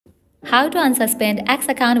How to unsuspend X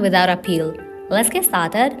account without appeal. Let's get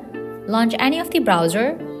started. Launch any of the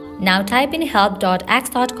browser. Now type in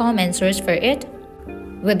help.x.com and search for it.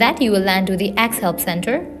 With that, you will land to the X Help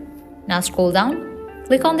Center. Now scroll down.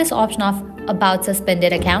 Click on this option of About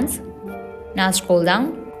Suspended Accounts. Now scroll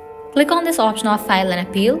down. Click on this option of File and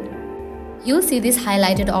Appeal. You'll see this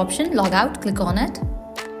highlighted option, Log Out. Click on it.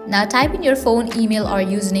 Now type in your phone, email or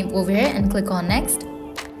username over here and click on Next.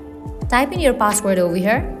 Type in your password over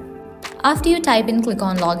here. After you type in, click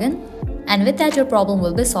on Login. And with that, your problem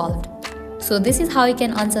will be solved. So this is how you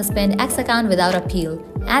can unsuspend X account without appeal.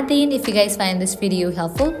 At the end, if you guys find this video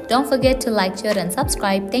helpful, don't forget to like, share and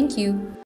subscribe. Thank you.